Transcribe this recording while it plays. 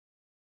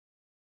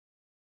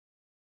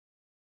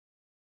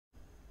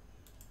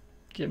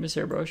Give him his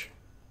hairbrush.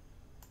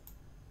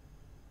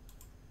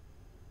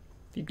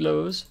 He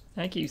glows.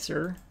 Thank you,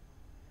 sir.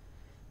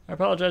 I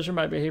apologize for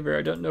my behavior.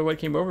 I don't know what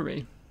came over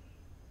me.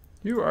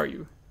 Who are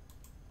you?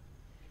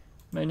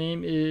 My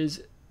name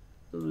is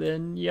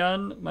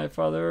Linyan. My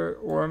father,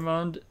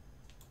 Ormond,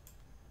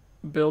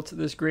 built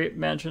this great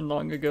mansion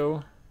long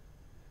ago.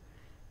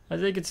 I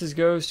think it's his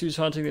ghost who's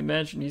haunting the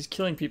mansion. He's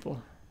killing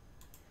people.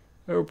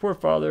 Oh, poor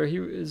father. He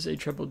is a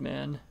troubled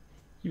man.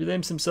 He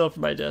blames himself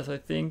for my death, I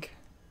think.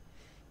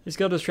 His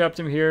guilt has trapped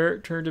him here,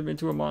 turned him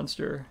into a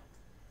monster.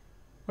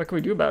 What can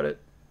we do about it?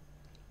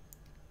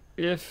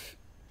 If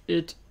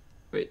it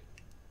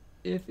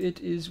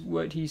is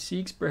what he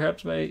seeks,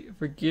 perhaps my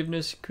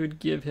forgiveness could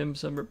give him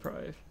some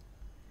reprieve.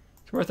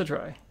 It's worth a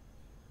try.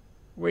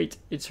 Wait,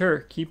 it's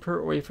her. Keep her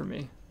away from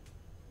me.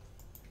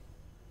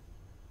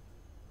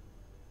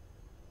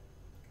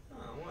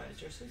 Oh, what?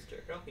 It's your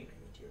sister. I don't think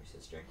I mean to your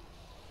sister.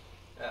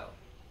 Oh.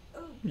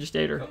 You just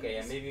ate her. Okay,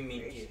 yeah, maybe you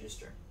mean to your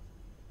sister.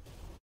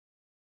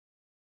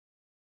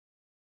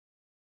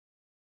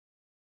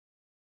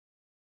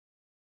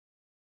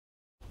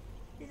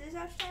 Is this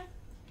Ouch time?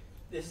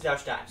 This is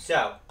Ouch time.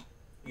 So,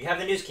 you have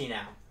the news key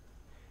now.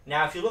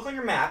 Now, if you look on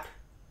your map,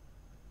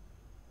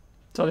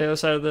 It's on the other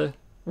side of the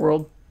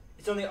world.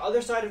 it's on the other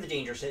side of the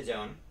danger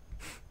zone.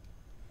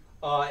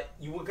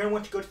 You're going to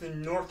want to go to the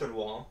northern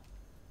wall,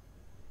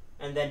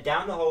 and then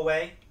down the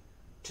hallway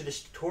to the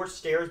towards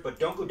stairs, but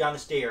don't go down the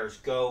stairs.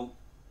 Go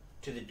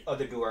to the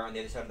other door on the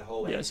other side of the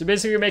hallway. Yeah, so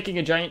basically you're making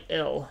a giant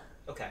L.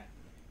 Okay.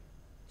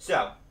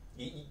 So,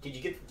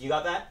 you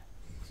got that?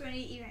 So I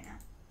need to eat right now.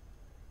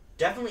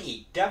 Definitely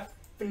eat.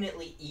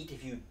 Definitely eat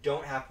if you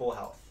don't have full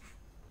health.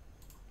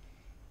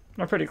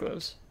 I'm pretty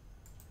close.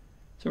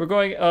 So we're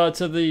going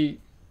to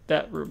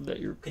that room that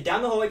you're... Okay,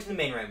 down the hallway to the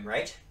main room,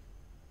 right?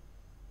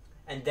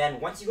 And then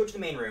once you go to the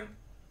main room,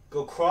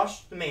 go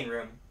across the main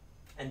room,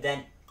 and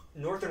then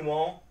northern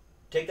wall,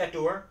 take that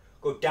door,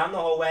 go down the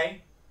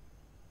hallway,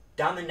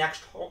 down the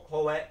next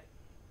hallway,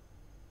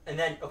 and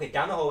then, okay,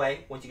 down the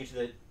hallway once you get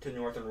to the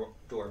northern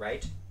door,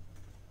 right?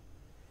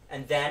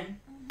 And then...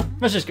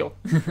 Let's just go.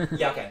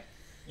 Yeah, okay.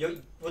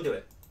 We'll do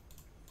it.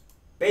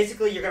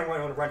 Basically, you're going to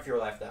want to run for your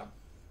life, though.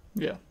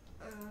 Yeah.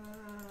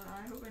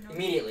 I hope I know.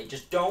 Immediately.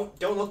 Just don't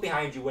look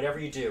behind you, whatever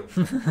you do.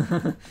 I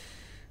hope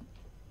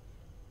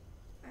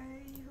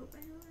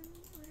I know.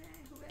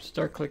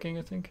 Start clicking,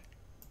 I think.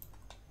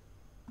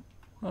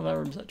 Oh, that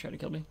room's not trying to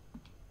kill me.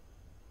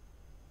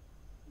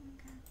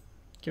 Okay.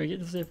 Can we get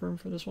the safe room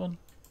for this one?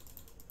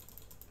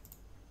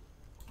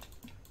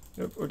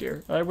 Oh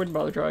dear. I wouldn't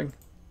bother trying.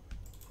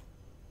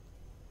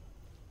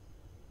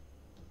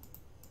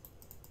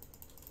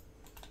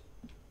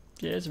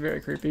 Yeah, it's very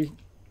creepy.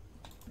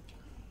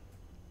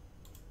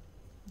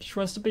 Just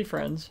wants to be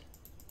friends.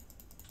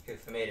 Okay,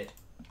 I made it.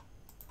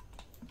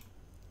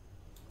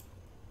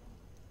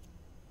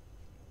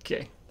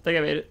 Okay, I think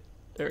I made it.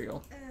 There we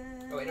go.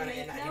 Oh, wait, no, I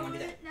didn't want to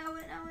do that. Now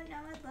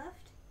it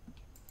left?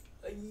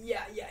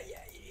 Yeah.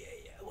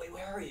 Wait,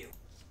 where are you?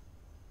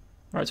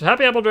 Alright, so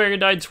Happy Apple Dragon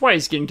died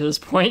twice getting to this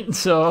point,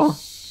 so...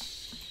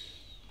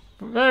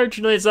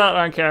 Fortunately, it's not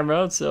on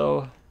camera,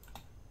 so...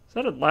 Is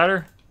that a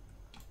ladder?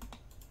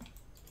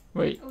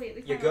 Wait. Oh, wait,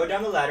 we You found go it.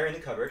 down the ladder in the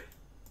cupboard,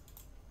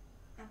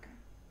 Okay.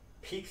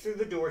 peek through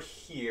the door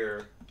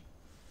here.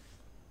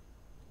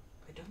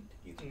 I don't think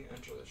you can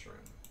enter this room.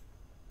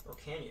 Or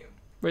can you?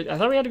 Wait, I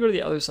thought we had to go to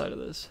the other side of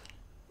this.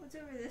 What's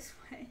over this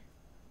way?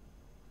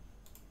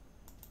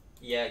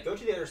 Yeah, go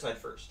to the other side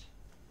first.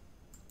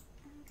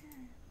 Okay.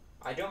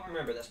 I don't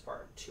remember this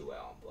part too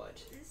well,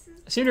 but... This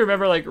is... I seem to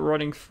remember, like,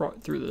 running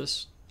through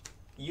this.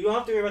 You don't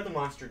have to worry about the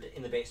monster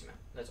in the basement.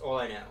 That's all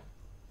I know.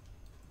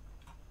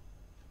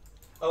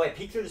 Oh wait,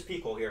 peek through this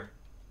peek hole here.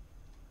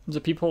 There's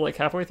a peephole, like,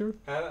 halfway through?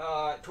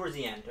 Towards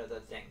the end of the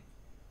thing.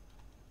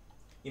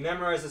 You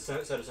memorize the set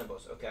of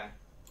symbols. Okay.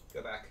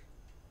 Go back.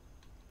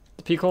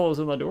 The peephole is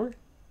in the door?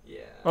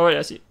 Yeah. Oh, wait,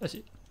 I see. I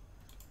see.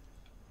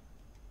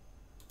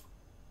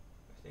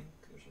 I think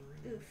there's a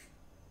room. Oof.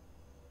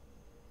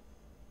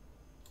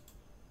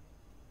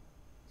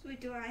 So wait,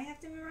 do I have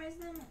to memorize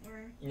them,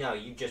 or...? No,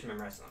 you just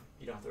memorize them.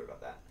 You don't have to worry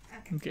about that.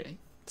 Okay. Okay.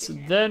 So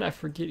then I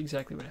forget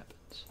exactly what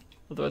happens.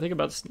 Although I think I'm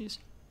about to sneeze.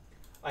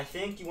 I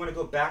think you want to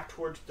go back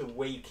towards the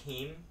way you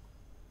came.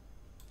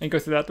 And go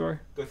through that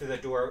door? Go through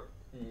that door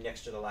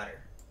next to the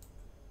ladder.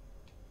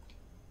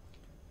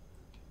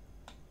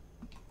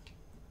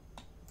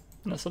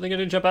 No, something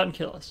gonna jump out and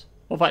kill us.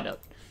 We'll find out.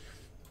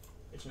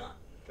 It's not.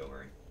 Don't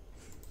worry.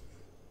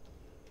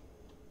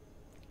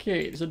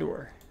 Okay, there's a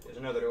door. There's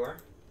another door.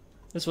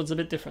 This one's a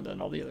bit different than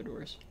all the other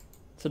doors.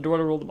 It's a door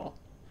to rule them all.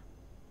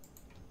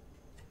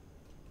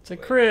 It's a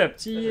Wait, crypt,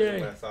 This isn't yay!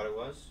 what I thought it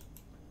was.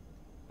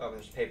 Oh,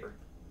 there's paper.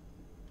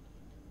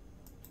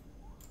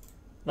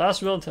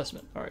 Last will and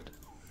testament. Alright.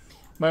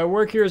 My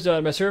work here is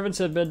done. My servants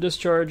have been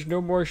discharged.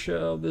 No more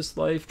shall this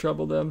life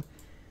trouble them.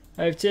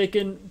 I have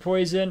taken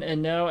poison,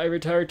 and now I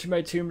retire to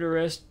my tomb to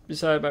rest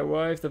beside my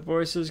wife. The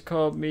voices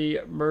called me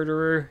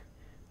murderer,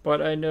 but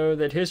I know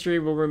that history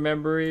will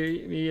remember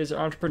me as an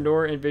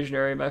entrepreneur and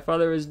visionary. My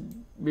father is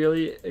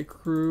merely a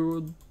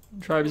cruel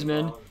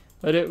tribesmen,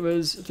 but it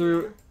was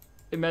through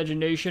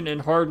imagination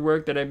and hard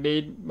work that I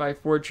made my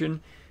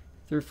fortune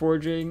through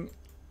forging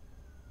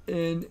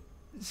in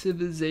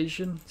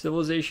civilization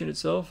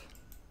itself.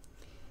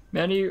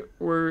 Many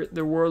were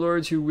the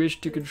warlords who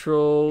wished to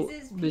control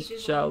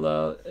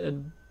Bishala,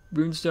 and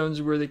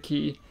runestones were the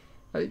key.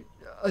 I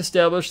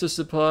established a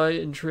supply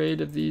and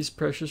trade of these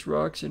precious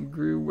rocks and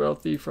grew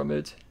wealthy from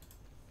it.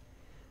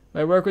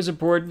 My work was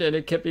important and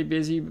it kept me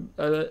busy.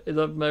 I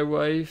loved my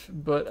wife,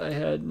 but I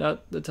had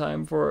not the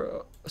time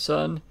for a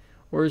son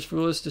or his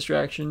foolish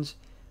distractions.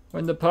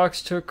 When the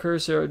pox took her,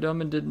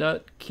 Saradomin did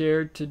not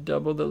care to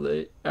double the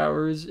late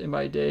hours in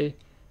my day.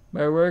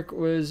 My work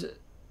was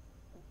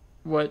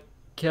what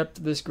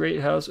kept this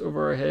great house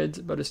over our heads,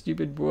 but a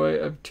stupid boy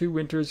of 2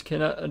 winters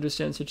cannot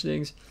understand such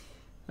things.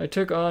 I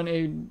took on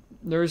a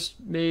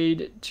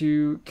nursemaid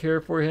to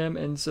care for him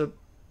and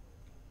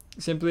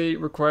simply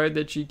required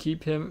that she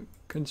keep him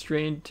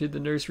constrained to the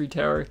nursery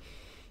tower.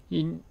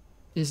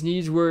 His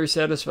needs were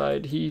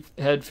satisfied. He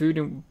had food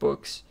and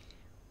books.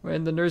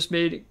 When the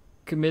nursemaid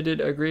committed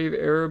a grave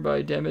error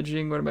by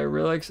damaging one of my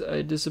relics,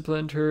 I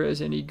disciplined her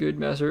as any good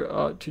master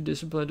ought to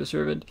discipline a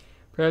servant.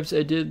 Perhaps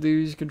I did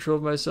lose control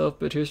of myself,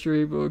 but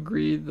history will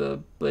agree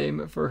the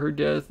blame for her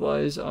death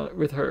lies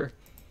with her.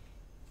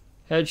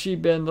 Had she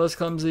been less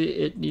clumsy,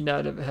 it need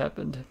not have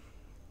happened.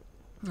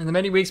 In the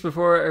many weeks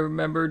before I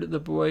remembered the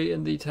boy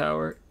in the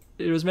tower,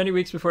 it was many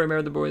weeks before I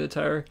remembered the boy in the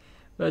tower.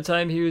 By the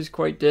time he was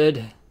quite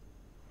dead,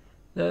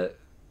 the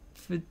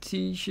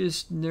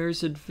fictitious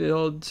nurse had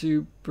failed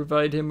to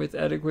provide him with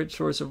adequate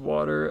source of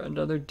water.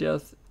 Another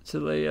death to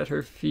lay at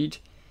her feet.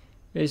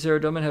 May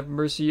Saradomin have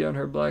mercy on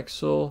her black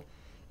soul.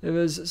 It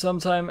was some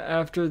time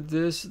after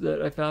this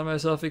that I found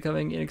myself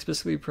becoming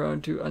inexplicably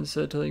prone to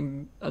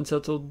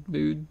unsettled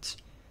moods.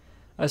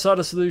 I sought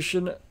a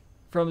solution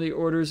from the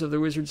orders of the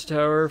wizard's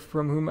tower,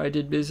 from whom I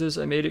did business.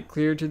 I made it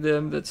clear to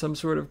them that some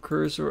sort of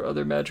curse or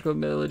other magical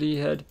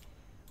malady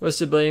was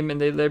to blame, and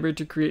they labored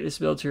to create a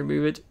spell to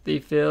remove it. They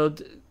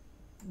failed.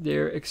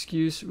 Their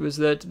excuse was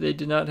that they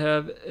did not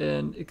have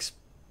an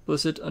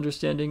explicit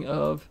understanding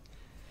of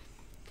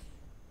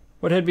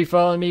what had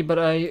befallen me, but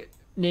I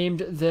named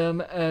them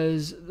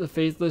as the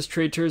faithless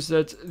traitors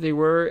that they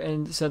were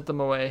and sent them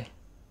away.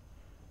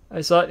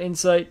 I sought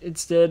insight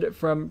instead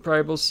from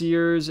tribal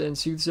seers and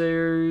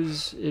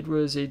soothsayers. It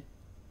was a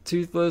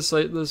toothless,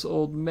 sightless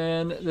old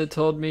man that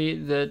told me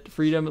that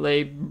freedom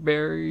lay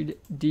buried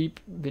deep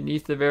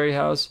beneath the very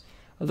house,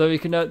 although he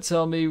could not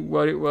tell me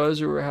what it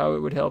was or how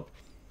it would help.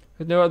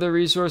 With no other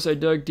resource, I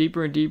dug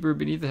deeper and deeper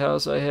beneath the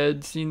house. I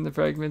had seen the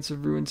fragments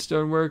of ruined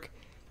stonework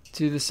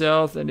to the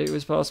south, and it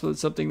was possible that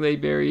something lay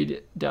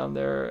buried down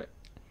there.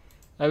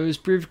 I was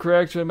proved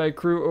correct when my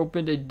crew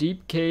opened a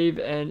deep cave,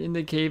 and in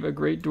the cave a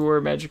great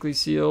door magically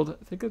sealed.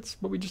 I think that's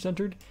what we just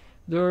entered.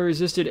 The door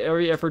resisted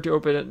every effort to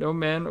open it. No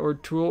man or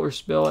tool or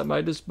spell at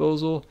my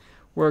disposal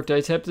worked. I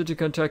attempted to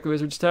contact the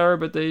wizard's tower,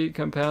 but they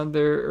compounded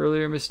their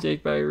earlier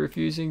mistake by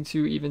refusing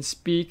to even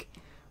speak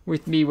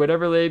with me.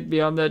 Whatever lay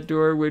beyond that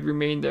door would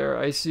remain there.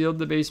 I sealed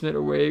the basement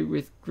away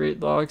with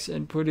great locks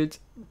and put it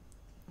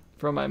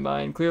from my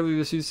mind. Clearly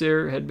the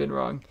soothsayer had been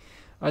wrong.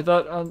 I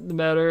thought on the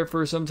matter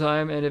for some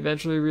time and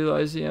eventually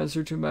realized the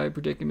answer to my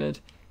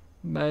predicament.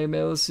 My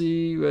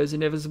malady was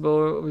an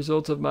inevitable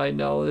result of my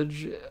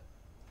knowledge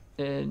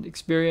and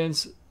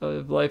experience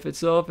of life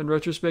itself. In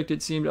retrospect,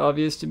 it seemed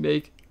obvious to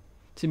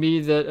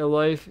me that a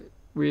life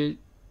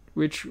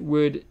which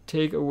would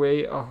take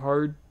away a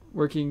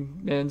hard-working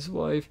man's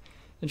life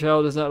and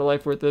child is not a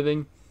life worth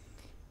living.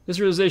 This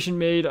realization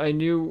made, I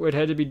knew what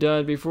had to be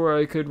done. Before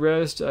I could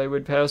rest, I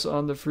would pass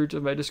on the fruit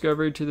of my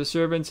discovery to the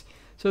servants,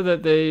 so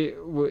that they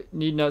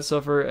need not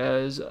suffer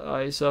as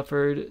I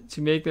suffered.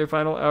 To make their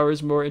final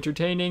hours more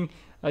entertaining,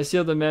 I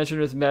sealed the mansion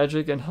with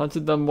magic and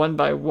hunted them one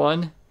by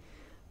one. To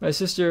my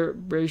sister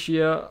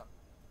Bracia,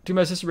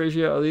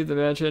 I leave the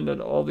mansion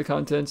and all the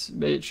contents.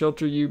 May it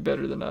shelter you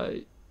better than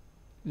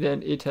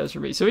it has for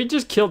me. So he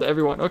just killed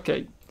everyone.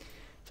 Okay,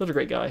 such a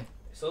great guy.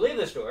 So leave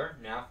this door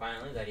now.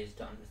 Finally, that he's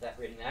done with that.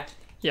 Reading that.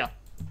 Yeah.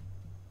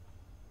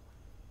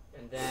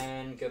 And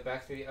then go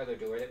back through the other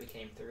door that we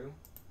came through.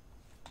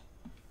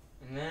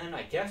 And then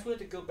I guess we have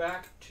to go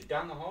back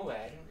down the hallway.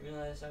 I didn't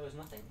realize that was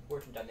nothing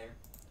important down there.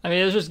 I mean,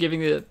 it was just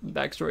giving the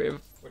backstory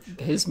of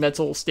his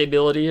mental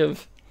stability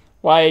of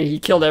why he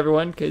killed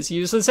everyone, because he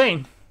was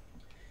insane.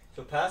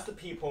 So past the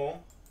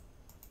peephole,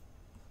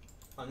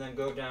 and then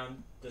go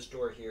down this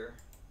door here.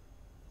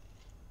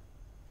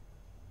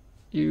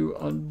 You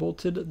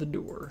unbolted the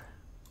door.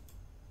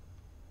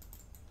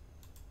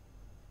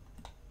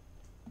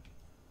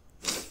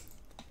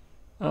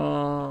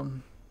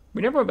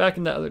 We never went back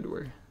in that other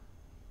door.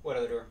 What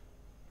other door?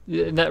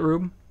 In that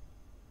room?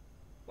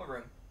 What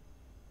room?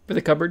 For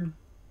the cupboard?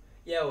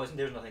 Yeah, it wasn't.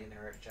 There's nothing in there.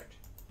 I already checked.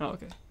 Oh,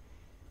 okay.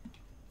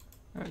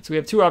 Alright, so we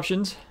have two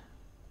options.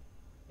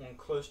 One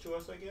close to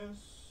us, I guess.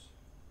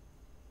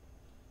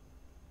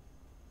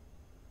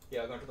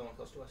 Yeah, I'll go into the one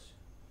close to us.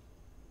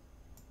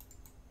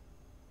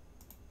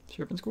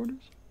 Servant's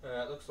quarters?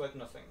 It looks like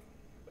nothing,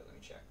 but let me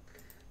check.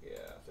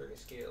 Yeah, 30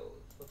 skills.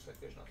 Looks like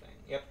there's nothing.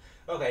 Yep.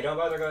 Okay, don't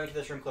bother going to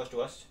this room close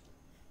to us.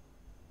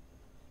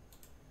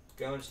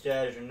 Go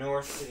instead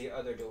north to the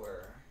other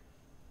door.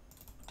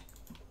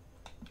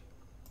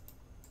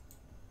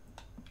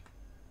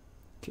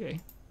 Okay.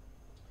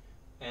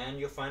 And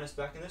you'll find us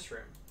back in this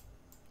room.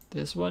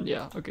 This one?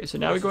 Yeah. Okay, so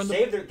now we go in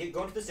the...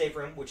 Go into the safe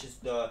room, which is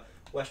the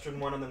western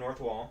one on the north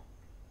wall.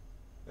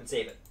 And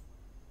save it.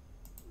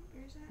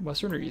 Where's that?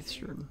 Western or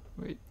eastern?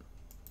 Wait.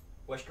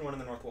 Western one on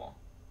the north wall.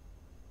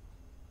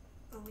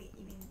 Oh wait,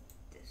 you mean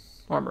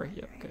this? Armory,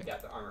 yeah, right? okay. Yeah,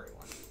 the armory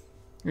one.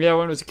 Yeah,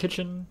 one was a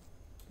kitchen.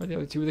 I think the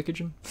other two were the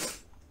kitchen.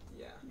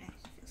 Yeah. Nice,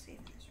 feel safe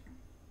in this room.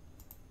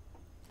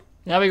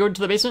 Now we go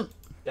to the basement?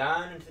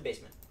 Down into the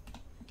basement.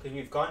 Because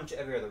we've gone to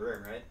every other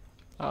room, right?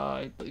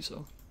 I believe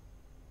so.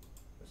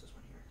 What's this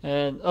one here?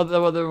 And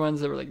the other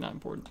ones that were like not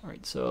important.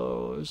 Alright,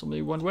 so there's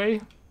only one way.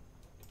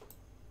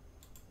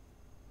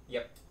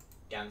 Yep.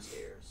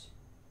 Downstairs.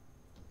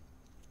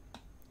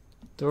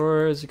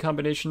 Door is a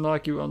combination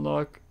lock. You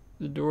unlock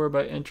the door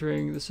by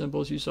entering the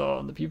symbols you saw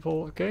on the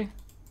peephole. Okay.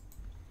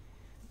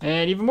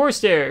 And even more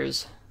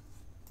stairs.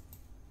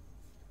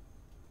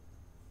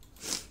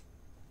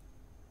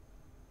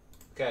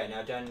 Okay,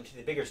 now down into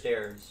the bigger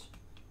stairs.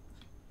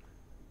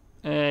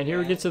 And here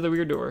we get to the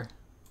weird door.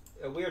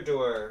 A weird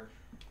door.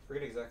 I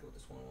forget exactly what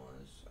this one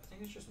was. I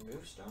think it's just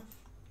move stuff.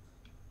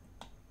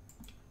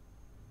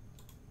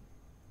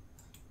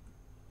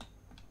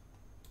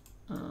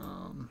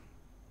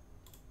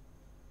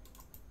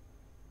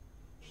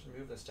 Just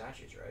move the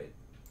statues, right?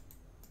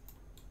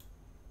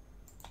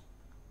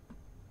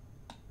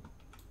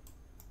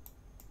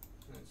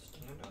 And then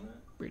stand on it?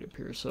 Right up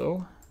here,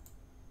 so.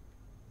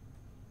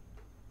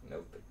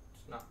 Nope,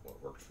 it's not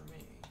what worked for me.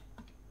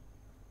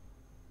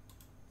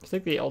 I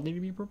think they all need to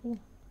be purple?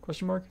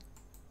 Question mark?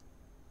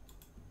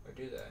 Or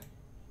do they?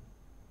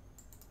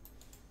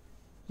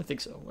 I think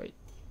so. Wait.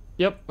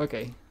 Yep,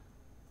 okay.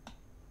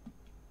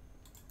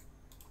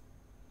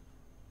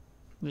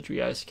 Let you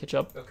guys catch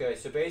up. Okay,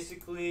 so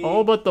basically...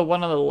 All but the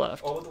one on the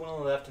left. All but the one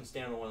on the left and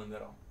stand on the one in the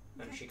middle.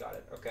 And she got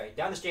it. Okay,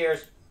 down the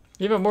stairs.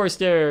 Even more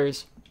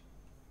stairs.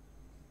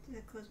 Does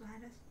it close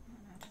behind us? Oh,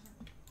 no, it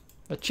doesn't.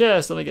 A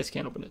chest, I guess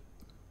can't open it.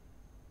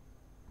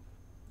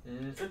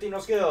 15 no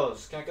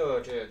skills. Can't go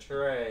to it.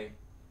 Hooray.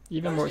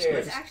 Even more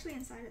Downstairs. stairs. What's actually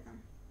inside of them?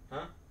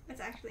 Huh?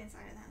 What's actually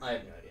inside of them? I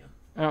have no idea.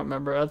 I don't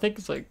remember. I think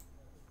it's like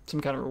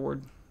some kind of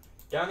reward.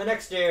 Down the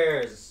next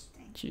stairs.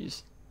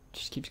 Jeez.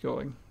 Just keeps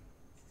going.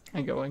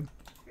 And going.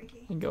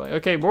 Freaky. And going.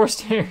 Okay, more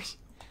stairs.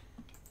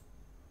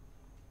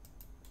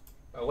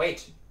 Oh,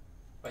 wait.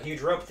 A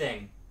huge rope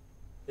thing.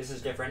 This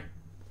is different.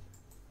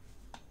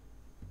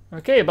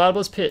 Okay,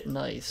 bottomless pit. This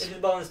Nice. is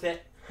bonus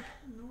pit.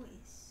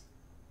 Noise.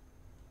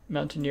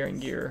 Mountaineering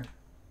gear.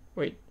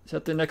 Wait, is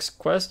that the next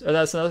quest? Or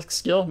that's the next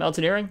skill?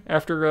 Mountaineering?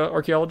 After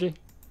archaeology?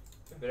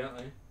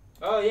 Evidently.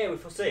 Oh, yeah, we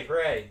feel safe.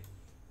 Hooray.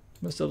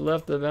 Must have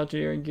left the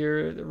mountaineering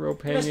gear, the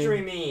rope hanging.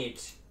 Mystery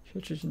meat.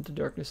 Stretches into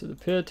darkness of the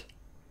pit.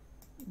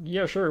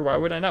 Yeah, sure. Why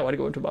would I not want to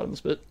go into a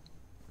bottomless pit?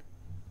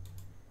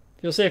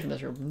 Feel safe in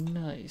this room.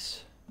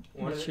 Nice.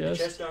 One of the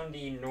Chest. chest on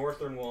the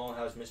northern wall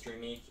has mystery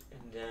meat,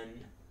 and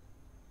then...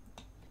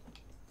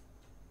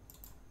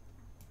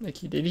 Like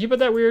did he put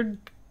that weird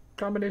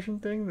combination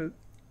thing?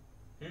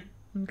 That...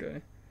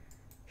 Okay.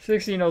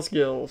 16 all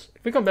skills.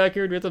 If we come back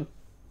here, do we have to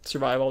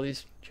survive all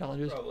these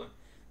challenges? Probably.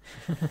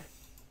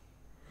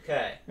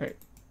 Okay.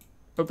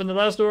 Open the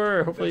last door,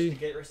 or hopefully...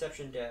 Investigate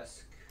reception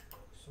desk.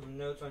 Some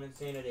notes on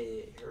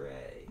insanity.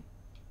 Hooray.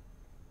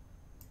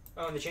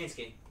 Oh, and the chain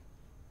ski.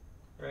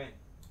 Hooray.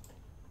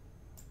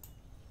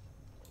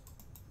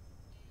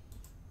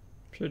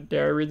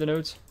 Dare I read the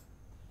notes?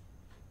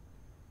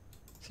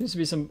 Seems to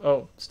be some...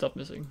 Oh, stuff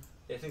missing.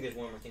 Yeah, I think there's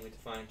one more thing we have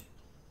to find.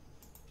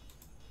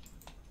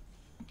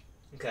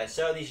 Okay,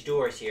 so these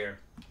doors here.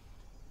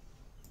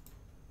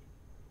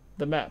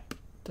 The map.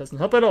 Doesn't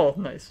help at all.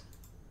 Nice.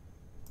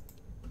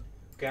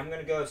 Okay, I'm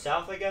gonna go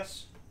south, I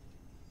guess.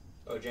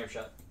 Oh, jam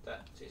shot.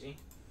 That's easy.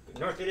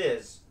 North it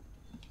is.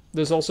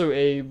 There's also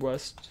a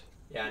west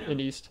Yeah, I know.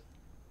 and east.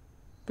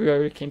 We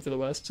already came to the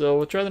west, so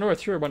we'll try the north.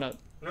 Sure, why not?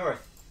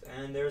 North.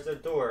 And there's a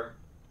door.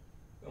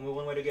 Only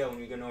one way to go when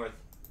you go north.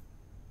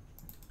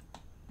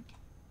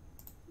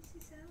 This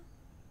is out.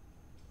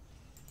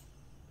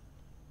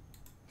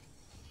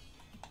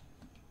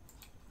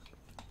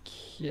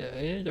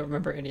 Okay, I don't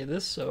remember any of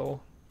this,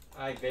 so...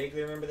 I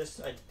vaguely remember this.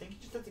 I think you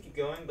just have to keep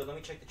going, but let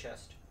me check the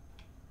chest.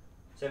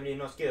 70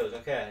 no skills.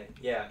 Okay.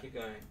 Yeah, keep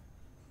going.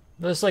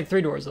 There's like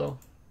 3 doors, though.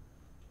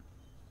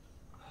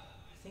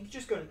 I think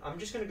just go. I'm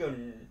just gonna go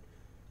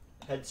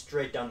head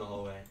straight down the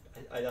hallway.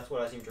 That's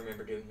what I seem to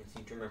remember doing. I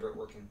seem to remember it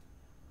working.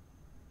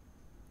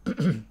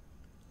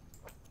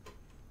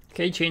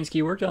 Okay, chain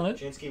ski worked on it.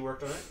 Chansky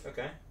worked on it.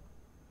 Okay.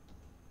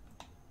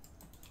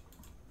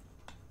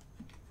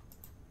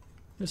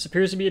 This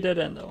appears to be a dead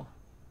end, though.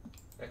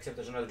 Except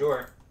there's another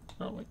door.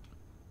 Oh, wait.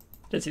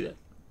 Didn't see that.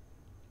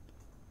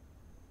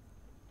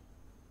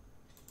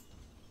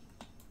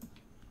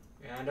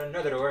 And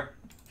another door.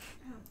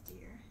 Oh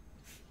dear.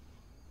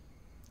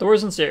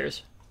 Doors and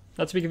stairs.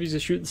 Not to be confused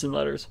with shooting some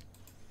letters.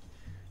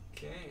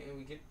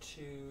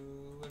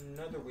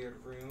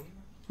 weird room.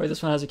 Wait,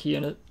 this one has a key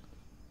in it.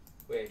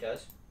 Wait, it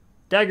does?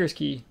 Dagger's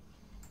key.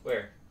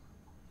 Where?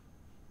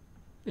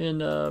 In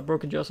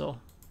Broken Jail Cell.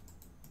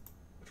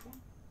 Which one?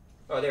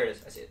 Oh, there it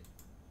is. I see it.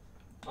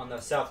 On the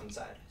southern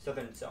side.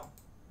 Southern cell.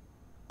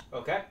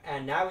 Okay,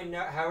 and now we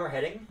know how we're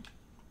heading.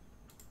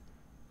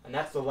 And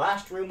that's the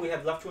last room we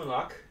have left to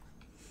unlock.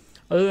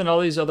 Other than all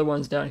these other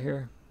ones down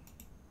here.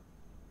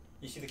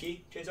 You see the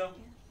key, Chainsaw? Yeah.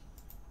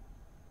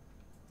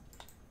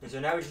 And so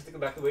now we just have to go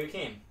back the way we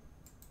came.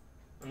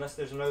 Unless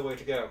there's another way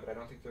to go, but I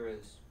don't think there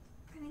is.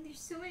 I mean, there's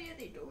so many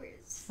other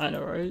doors. I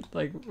know, right?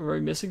 Like, are we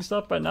missing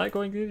stuff by not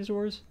going through these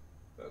doors?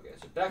 Okay,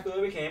 so back the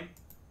way we came.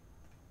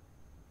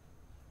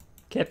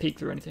 Can't peek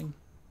through anything.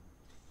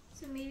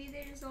 So maybe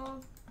they're just all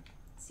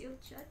sealed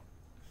shut.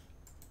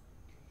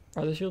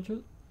 Are they sealed shut?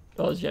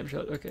 Oh, it's jammed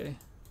shut. Okay.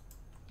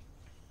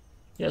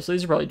 Yeah, so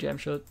these are probably jammed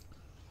shut.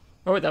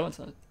 Oh, wait, that one's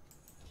not.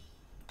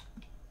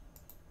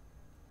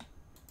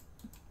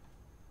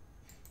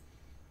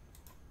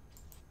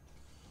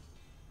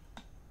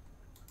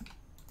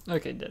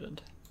 Okay, dead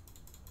end.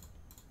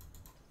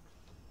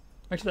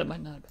 Actually, that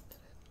might not have been dead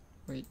end.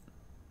 Wait.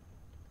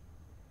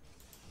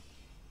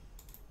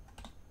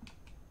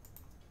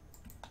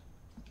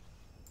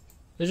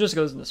 It just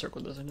goes in the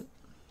circle, doesn't it?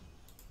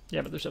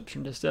 Yeah, but the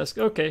receptionist desk.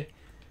 Okay.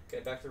 Okay,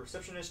 back to the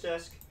receptionist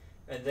desk.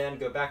 And then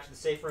go back to the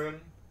safe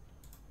room.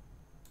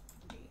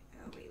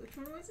 Wait, which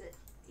one was it?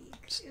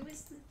 It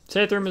was the...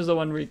 Safe room is the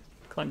one we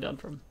climbed down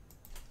from.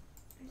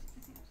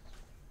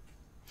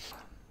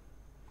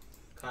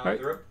 Climb up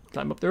the rope.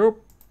 Climb up the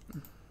rope.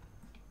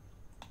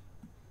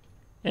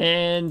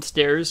 And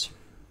stairs,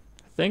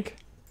 I think.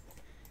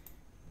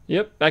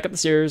 Yep, back up the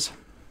stairs.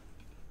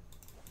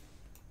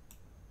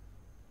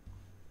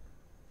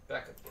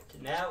 Back up.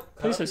 Now,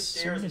 come Place up the has so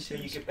stairs many until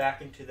you stairs. get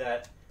back into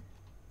that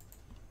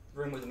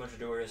room with a bunch of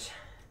doors.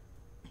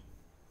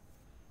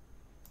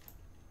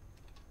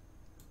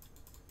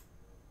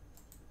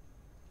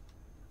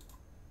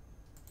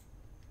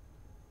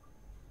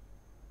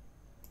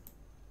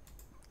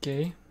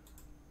 Okay.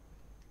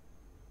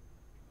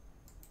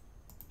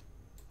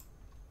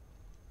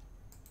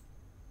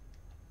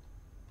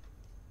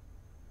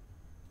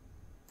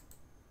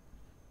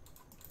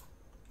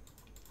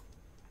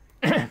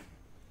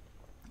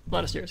 A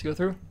lot of stairs to go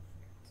through.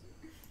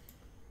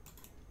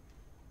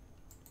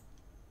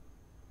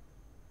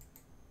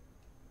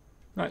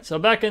 Alright, so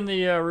back in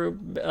the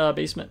room,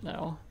 basement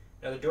now.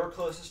 Now the door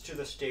closest to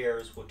the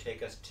stairs will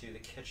take us to the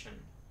kitchen.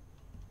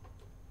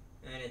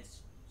 And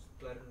it's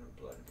blood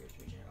appears to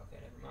be jammed.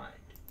 Okay, never mind.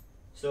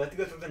 So I have to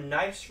go through the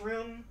knives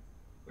room,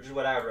 which is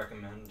what I would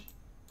recommend.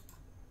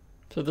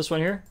 So this one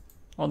here?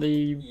 On the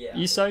Yeah.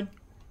 east side?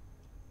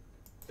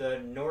 The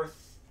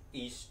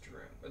northeast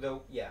room.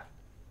 Yeah.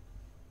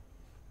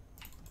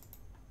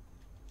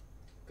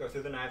 Go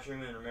through the knives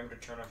room and remember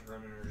to turn off your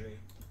own energy.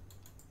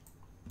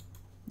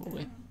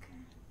 Lovely. Okay.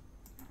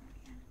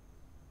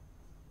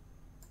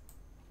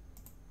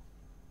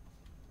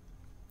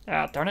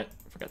 Ah, darn it.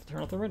 Forgot to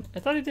turn off the run. I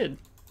thought I did.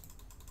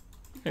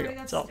 There you I go.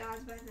 got It's off.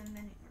 stabbed by the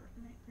minute,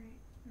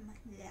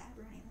 yeah,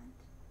 running one.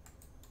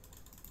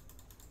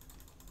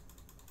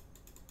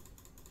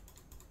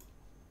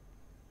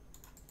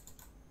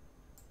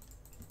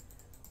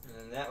 And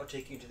then that will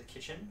take you to the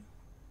kitchen.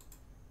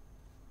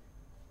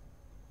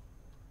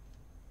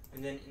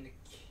 And then in the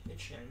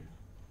kitchen...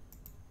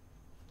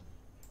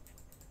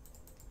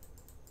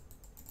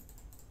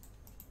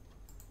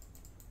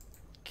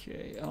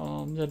 Okay,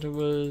 that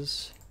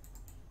was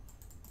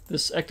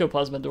this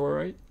ectoplasma door,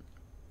 right?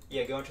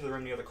 Yeah, go into the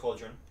room near the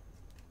cauldron.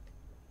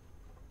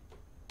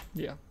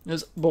 Yeah. It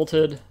was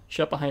bolted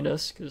shut behind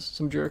us because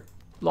some jerk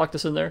locked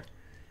us in there.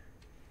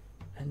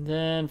 And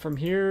then from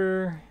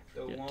here...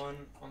 The one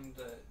on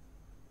the...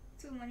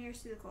 So the one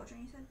nearest to the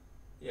cauldron, you said?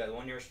 Yeah, the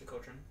one nearest to the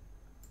cauldron.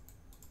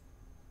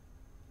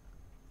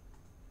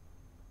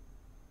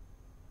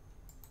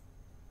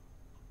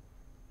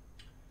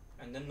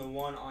 And then the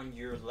one on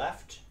your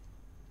left.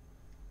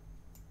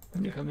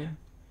 When you come in.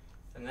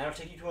 And that'll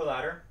take you to a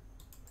ladder.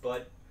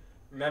 But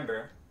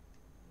remember,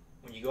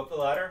 when you go up the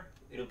ladder,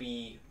 it'll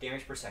be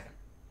damage per second.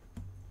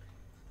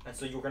 And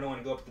so you're going to want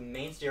to go up the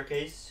main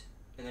staircase,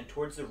 and then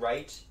towards the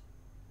right.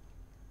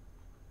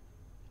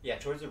 Yeah,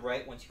 towards the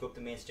right once you go up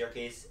the main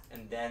staircase,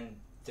 and then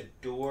the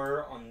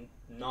door on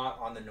not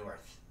on the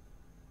north.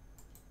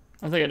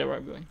 I think I know where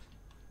I'm going.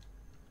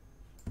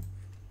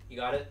 You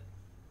got it?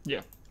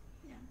 Yeah.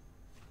 Yeah.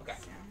 Okay.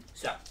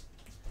 So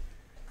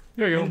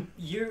There you go.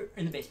 you're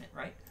in the basement,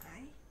 right?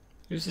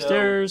 Here's the So-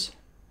 stairs.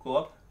 Go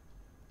up.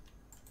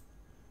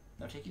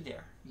 That'll take you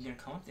there. You're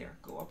gonna come up there,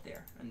 go up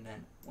there, and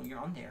then when you're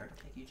on there,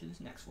 it'll take you to this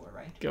next floor,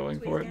 right? Going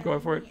So for he's it, gonna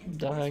going for lead me it. into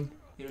Dying. this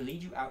It'll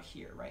lead you out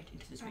here, right,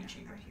 into this main Right,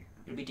 chamber. right here.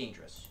 It'll be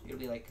dangerous. It'll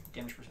be like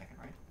damage per second,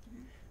 right?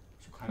 Mhm.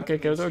 So climb Okay,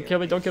 up the main don't kill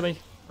me, don't kill me.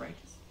 staircase, Right.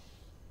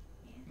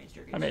 Main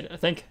staircase. I made it, I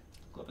think.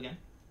 Go up again.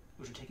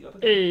 Which will take you up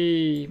again.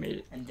 Hey, made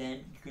it. And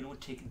then you're gonna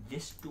take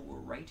this door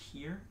right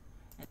here.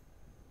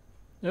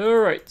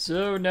 Alright,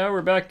 so now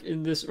we're back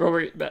in this, well,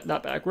 we're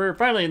not back, we're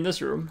finally in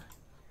this room.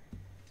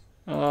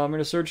 I'm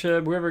gonna search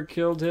him. Whoever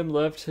killed him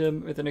left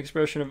him with an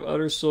expression of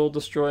utter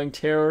soul-destroying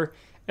terror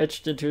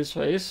etched into his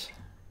face.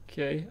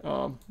 Okay,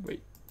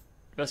 wait.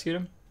 Investigate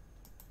him.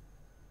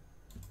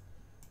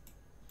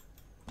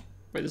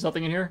 Wait, there's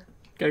nothing in here?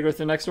 Gotta go to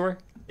the next door?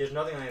 There's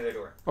nothing on the other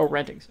door. Oh,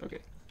 rantings. Okay.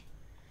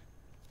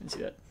 Didn't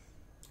see that.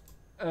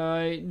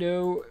 I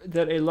know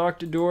that a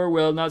locked door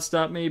will not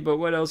stop me, but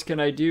what else can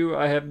I do?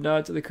 I have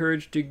not the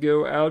courage to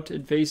go out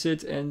and face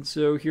it, and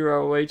so here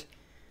I'll wait.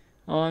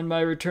 On my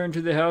return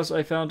to the house,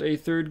 I found a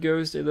third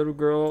ghost, a little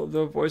girl.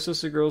 Though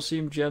voiceless, the girl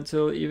seemed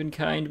gentle, even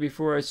kind,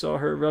 before I saw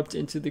her erupt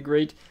into the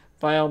great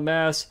vile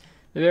mass.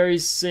 The very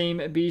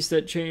same beast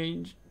that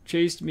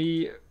chased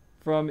me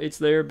from its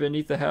lair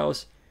beneath the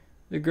house.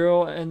 The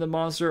girl and the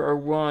monster are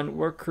one.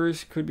 What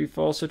curse could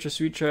befall such a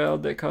sweet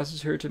child that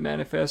causes her to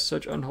manifest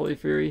such unholy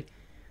fury?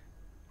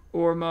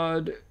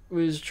 Ormod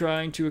was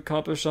trying to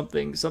accomplish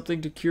something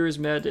to cure his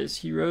madness.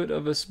 He wrote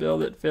of a spell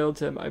that failed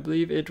him. I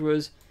believe it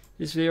was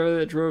his failure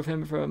that drove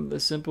him from the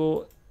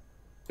simple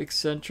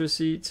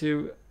eccentricity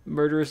to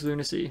murderous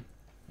lunacy.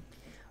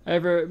 I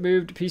have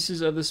removed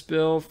pieces of the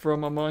spell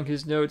from among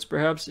his notes.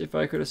 Perhaps if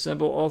I could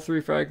assemble all 3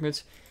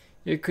 fragments,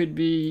 it could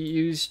be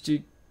used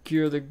to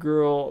cure the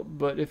girl.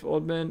 But if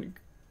old man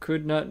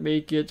could not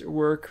make it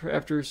work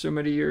after so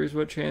many years,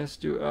 what chance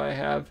do I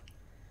have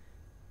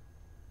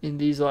in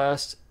these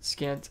last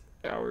scant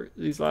hours?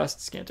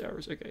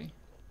 Okay.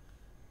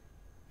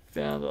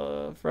 Found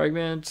a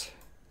fragment.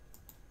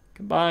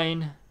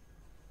 Combine.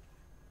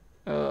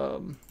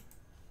 Okay,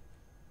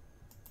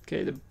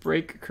 the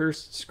break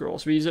cursed scroll.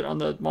 So we use it on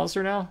the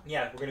monster now?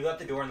 Yeah, we're gonna go out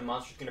the door and the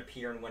monster's gonna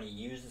appear and when you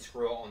use the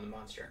scroll on the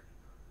monster.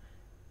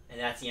 And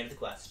that's the end of the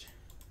quest.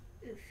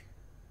 Oof.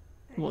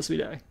 Unless we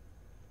die.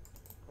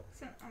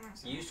 So,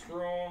 Use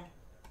scroll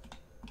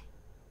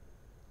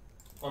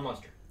on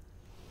monster.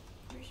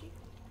 Where is she?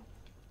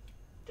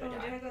 Did Oh, I did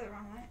I die? go the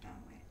wrong way? Oh,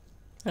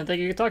 wait. I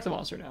think you can talk to the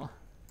monster now.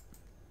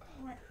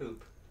 What?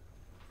 Poop.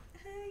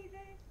 Hey, you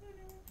died. Oh,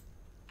 no.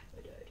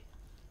 I died.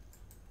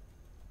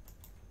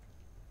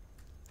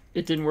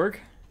 It didn't work?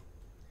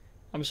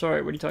 I'm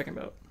sorry, what are you talking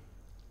about?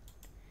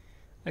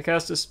 I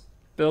cast a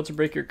spell to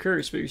break your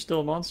curse, but you're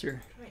still a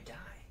monster. How did I die?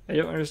 I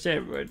don't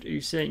understand. What are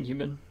you saying,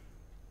 human?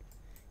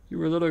 You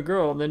were a little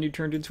girl, and then you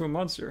turned into a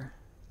monster.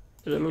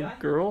 A Did you little die?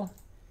 girl?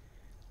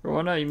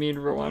 Rowana? You mean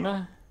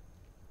Rowana?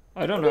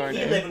 I don't know her We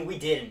name. live and we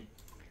didn't.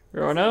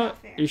 Rowana?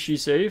 not fair. Is she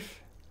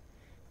safe?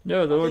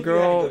 No, the I little think you had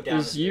to girl go down the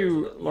is stairs a you,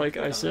 little- you like had to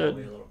go I down the hallway said.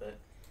 a little bit.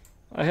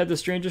 I had the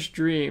strangest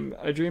dream.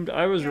 I dreamed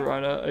I was Yeah.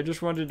 Rowana. I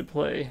just wanted to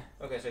play.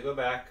 Okay, so go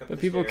back. Up But the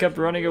people stairs kept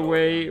and running go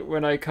away down.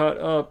 when I caught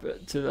up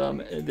to them,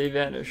 and they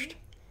vanished.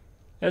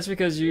 That's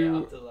because Yeah, you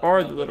up the left.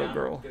 are No, the go little down,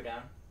 girl. Go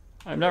down.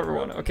 I'm not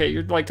Rowana. Okay,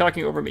 you're like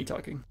talking over me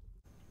talking.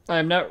 I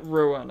am not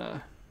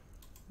Rowana.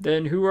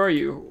 Then who are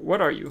you?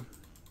 What are you?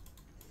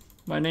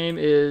 My name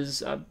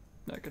is... I'm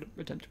not going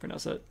to attempt to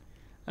pronounce that.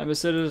 I'm a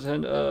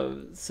citizen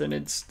of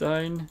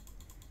Senidstein.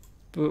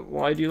 But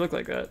why do you look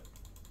like that?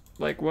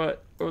 Like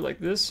what? Or like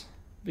this?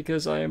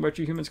 Because I am what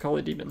you humans call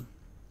a demon.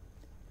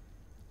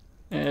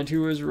 And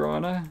who was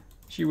Rowana?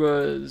 She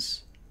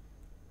was...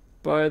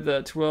 By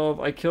the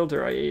 12, I killed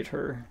her, I ate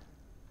her.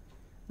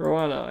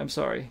 Rowana, I'm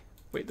sorry.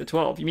 Wait, the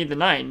 12. You mean the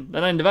 9. The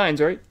 9 divines,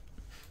 right?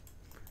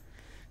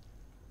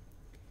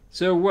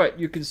 So what?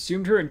 You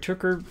consumed her and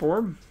took her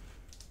form?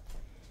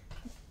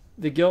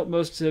 The guilt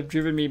must have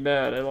driven me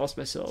mad. I lost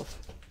myself.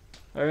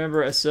 I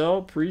remember a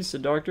cell, priests,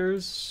 and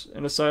doctors,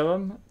 an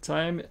asylum.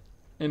 Time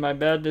and my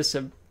madness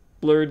have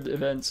blurred the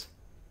events.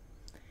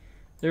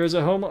 There was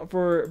a home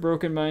for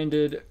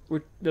broken-minded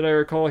that I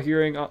recall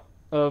hearing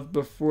of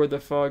before the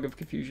fog of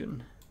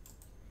confusion.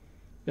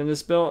 Then the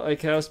spell I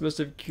cast must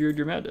have cured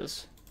your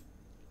madness.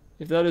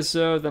 If that is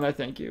so, then I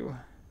thank you.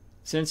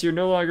 Since you're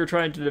no longer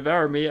trying to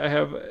devour me, I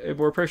have a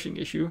more pressing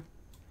issue.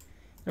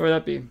 What would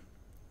that be?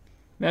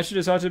 Mansion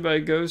is haunted by a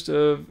ghost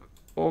of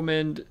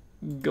Olmund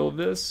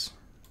Gulvis.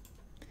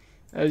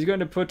 I was going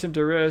to put him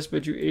to rest,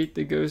 but you ate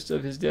the ghost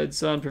of his dead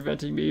son,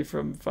 preventing me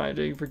from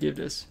finding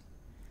forgiveness.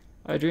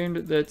 I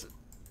dreamed that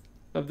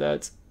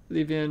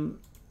Levian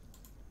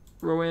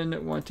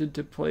Rowan wanted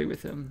to play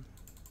with him.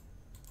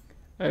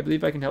 I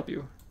believe I can help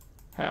you.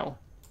 How?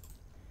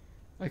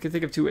 I could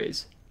think of 2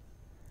 ways.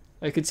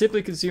 I could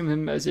simply consume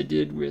him as I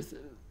did with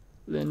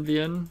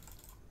Lenvian,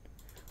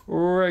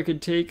 or I could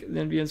take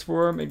Lenvian's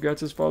form and grant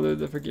his father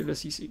the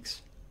forgiveness he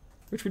seeks.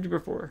 Which would you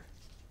prefer?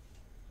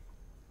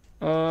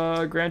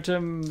 Grant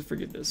him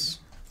forgiveness.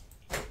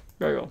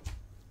 Very well.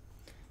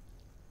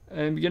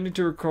 I'm beginning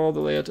to recall the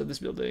layout of this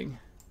building.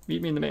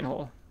 Meet me in the main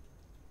hall.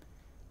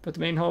 But the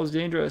main hall is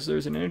dangerous.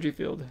 There's an energy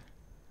field.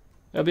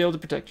 I'll be able to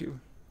protect you.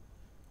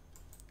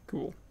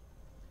 Cool.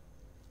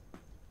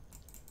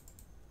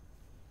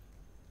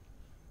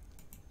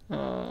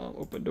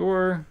 Open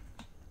door.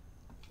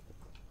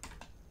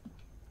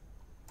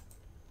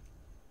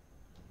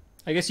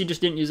 I guess you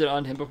just didn't use it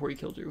on him before he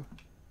killed you.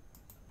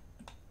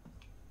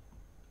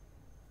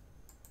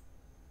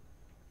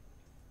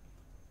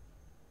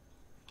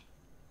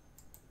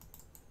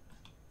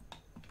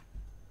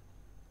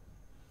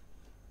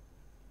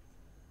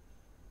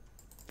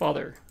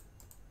 Father.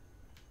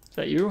 Is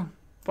that you?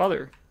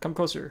 Father, come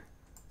closer.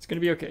 It's gonna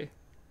be okay.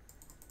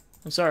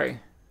 I'm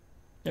sorry.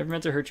 Never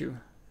meant to hurt you.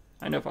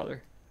 I know,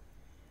 Father.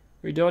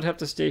 We don't have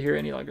to stay here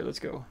any longer. Let's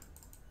go.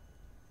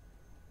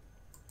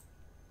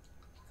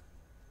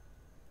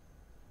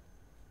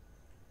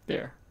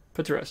 There.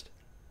 Put to rest.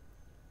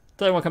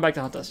 Tell you won't come back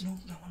to hunt us. No,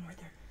 one right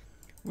there.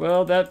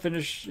 Well, that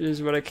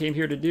finishes what I came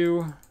here to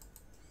do.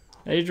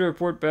 I need to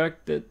report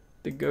back that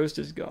the ghost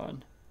is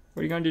gone. What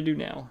are you going to do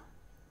now?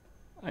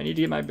 I need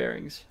to get my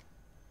bearings.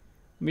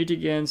 Meet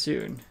again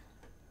soon.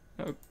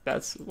 Oh,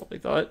 that's what they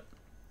thought.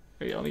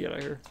 Okay, let me get out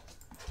of here.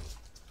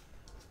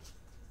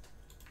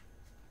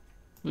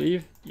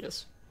 Leave?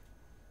 Yes.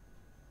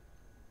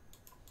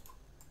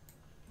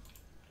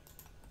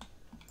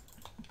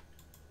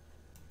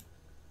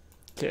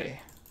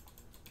 Okay.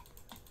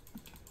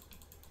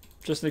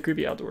 Just in the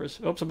creepy outdoors.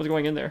 Oh, someone's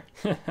going in there.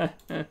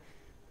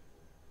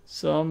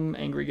 Some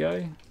angry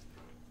guy.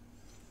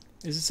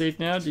 Is it safe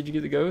now? Did you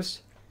get the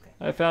ghost?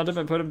 Okay. I found him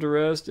and put him to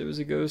rest. It was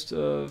a ghost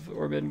of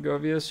Ormond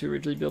Govius, who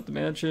originally built the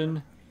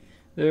mansion.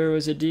 There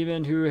was a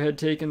demon who had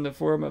taken the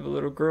form of a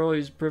little girl.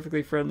 He's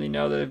perfectly friendly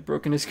now that I've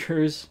broken his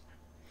curse.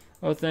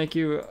 Oh, thank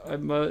you.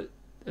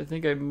 I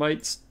think I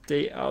might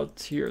stay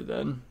out here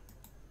then.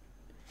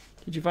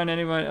 Did you find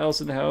anyone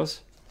else in the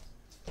house?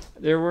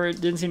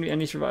 Didn't seem to be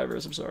any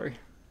survivors. I'm sorry.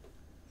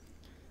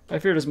 I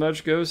feared as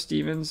much. Ghosts,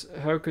 demons.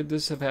 How could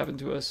this have happened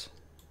to us?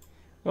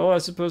 Well, I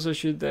suppose I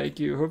should thank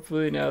you.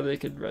 Hopefully now they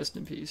could rest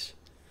in peace.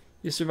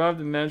 You survived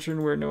the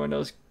mansion where no one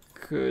else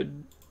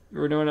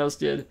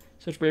did.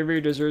 Such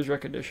bravery deserves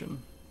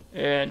recognition.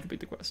 And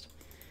complete the quest.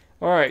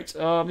 Alright,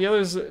 the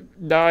others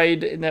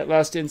died in that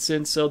last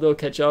instance, so they'll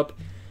catch up.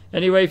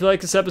 Anyway, if you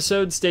like this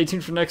episode, stay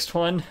tuned for the next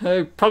one.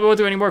 I probably won't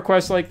do any more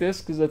quests like this,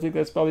 because I think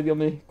that's probably the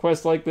only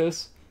quest like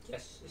this.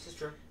 Yes, this is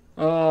true.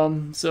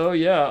 So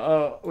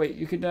yeah, wait,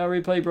 you can now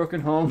replay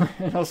Broken Home,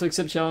 and also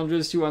accept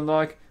challenges to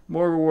unlock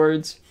more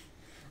rewards.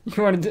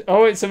 You want to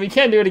oh wait, so we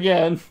can do it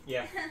again.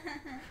 Yeah,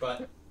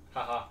 but,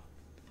 haha.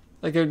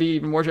 Like it would be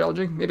even more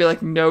challenging? Maybe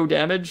like no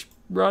damage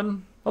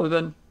run, other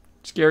than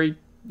scary,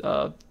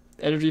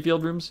 energy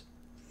field rooms.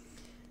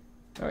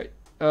 Alright.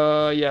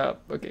 Yeah,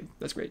 okay,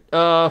 that's great.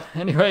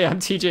 Anyway, I'm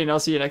TJ and I'll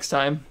see you next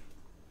time.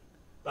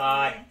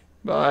 Bye.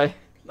 Bye.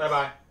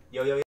 Bye-bye.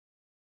 Yo, yo, yo.